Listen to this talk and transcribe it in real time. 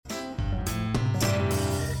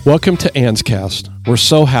Welcome to Anscast. We're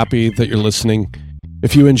so happy that you're listening.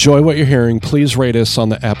 If you enjoy what you're hearing, please rate us on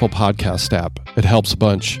the Apple Podcast app. It helps a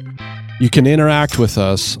bunch. You can interact with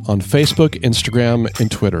us on Facebook, Instagram, and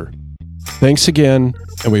Twitter. Thanks again,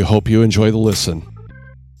 and we hope you enjoy the listen.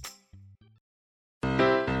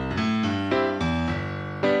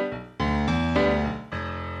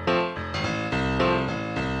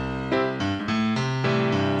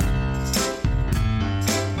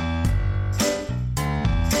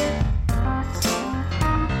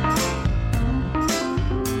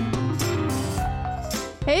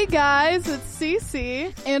 Hey guys, it's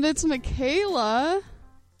Cece. And it's Michaela.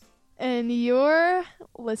 And you're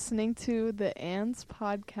listening to the Anns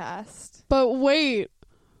podcast. But wait,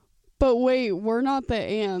 we're not the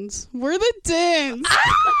Anns. We're the Dins.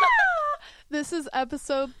 This is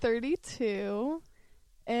episode 32.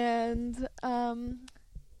 And,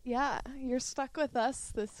 yeah, you're stuck with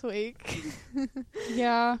us this week.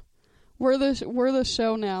 Yeah, we're the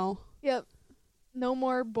show now. Yep. No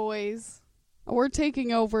more boys. We're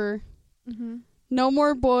taking over. Mm-hmm. No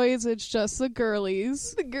more boys, it's just the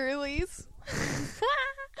girlies. The girlies.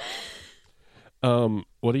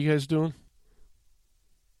 What are you guys doing?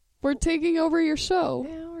 We're taking over your show.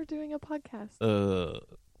 Yeah, we're doing a podcast.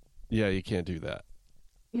 Yeah, you can't do that.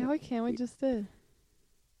 Yeah, we can. We just did.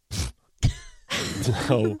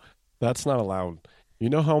 No, that's not allowed. You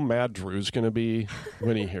know how mad Drew's going to be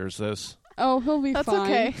when he hears this? Oh, he'll be That's fine.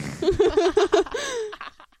 okay.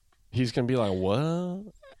 He's going to be like, what?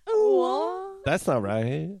 What? That's not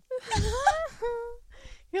right.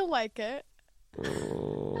 He'll like it.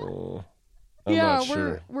 I'm yeah, not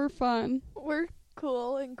sure. we're fun. We're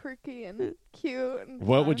cool and quirky and cute. And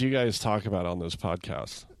What fun. would you guys talk about on this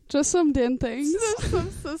podcast? Just some din things.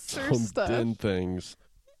 Some sister Some stuff. din things.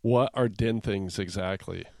 What are din things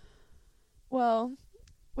exactly? Well,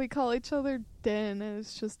 we call each other din, and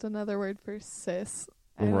it's just another word for sis.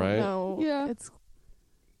 I Right. don't know. Yeah. It's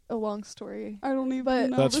a long story. I don't even But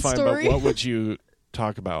know That's the fine, story. but what would you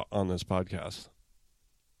talk about on this podcast?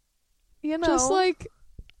 You know, Just like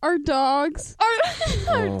our dogs.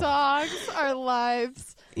 our Oh. dogs, our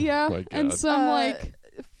lives, Yeah, My and God. some uh, like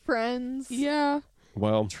friends, yeah,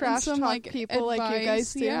 Well, trash and some talk like people advice. like you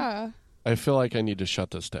guys do. Yeah. I feel like I need to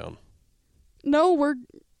shut this down. No,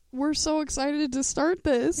 we're so excited to start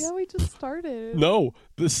this. Yeah, we just started. No,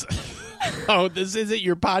 this this isn't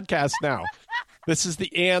your podcast now. This is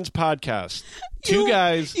the Ann's podcast. Two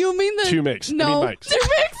guys, You mean the two mix. No, I mean mics.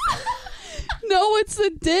 no, it's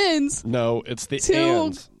the Dins. No, it's the Two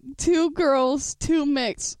Ann's. two girls, two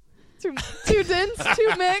mix. Two dins,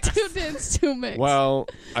 two mix. Two Dins, two mix. Well,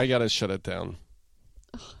 I got to shut it down.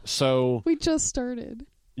 So We just started.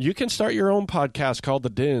 you can start your own podcast called The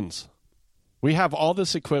Dins. We have all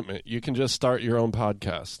this equipment. You can just start your own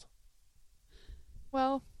podcast.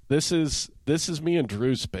 Well, This is me and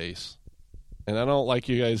Drew's space. And I don't like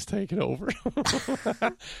you guys taking over.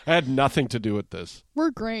 I had nothing to do with this.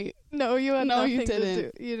 We're great. no, you had No, nothing you to do.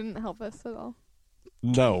 didn't. You didn't help us at all.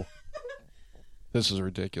 No. This is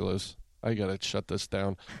ridiculous. I got to shut this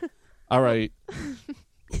down. All right.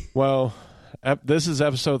 Well, this is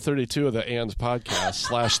episode 32 of the Ann's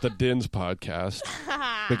podcast / the Dins podcast.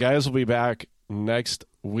 The guys will be back next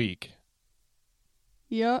week.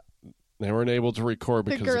 Yep. They weren't able to record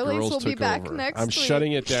The because the girlies girls will be took back over. next I'm week.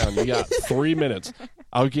 shutting it down. You got 3 minutes.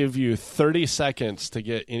 I'll give you 30 seconds to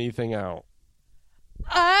get anything out.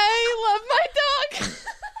 I love my dog.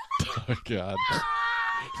 Oh, God.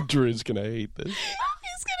 Drew's going to hate this.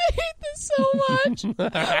 He's gonna hate this so much.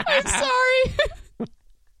 I'm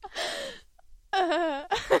sorry.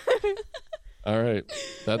 All right.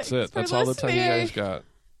 That's Thanks it. for That's all the time you listening. guys got.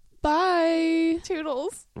 Bye.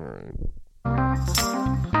 Toodles. All right.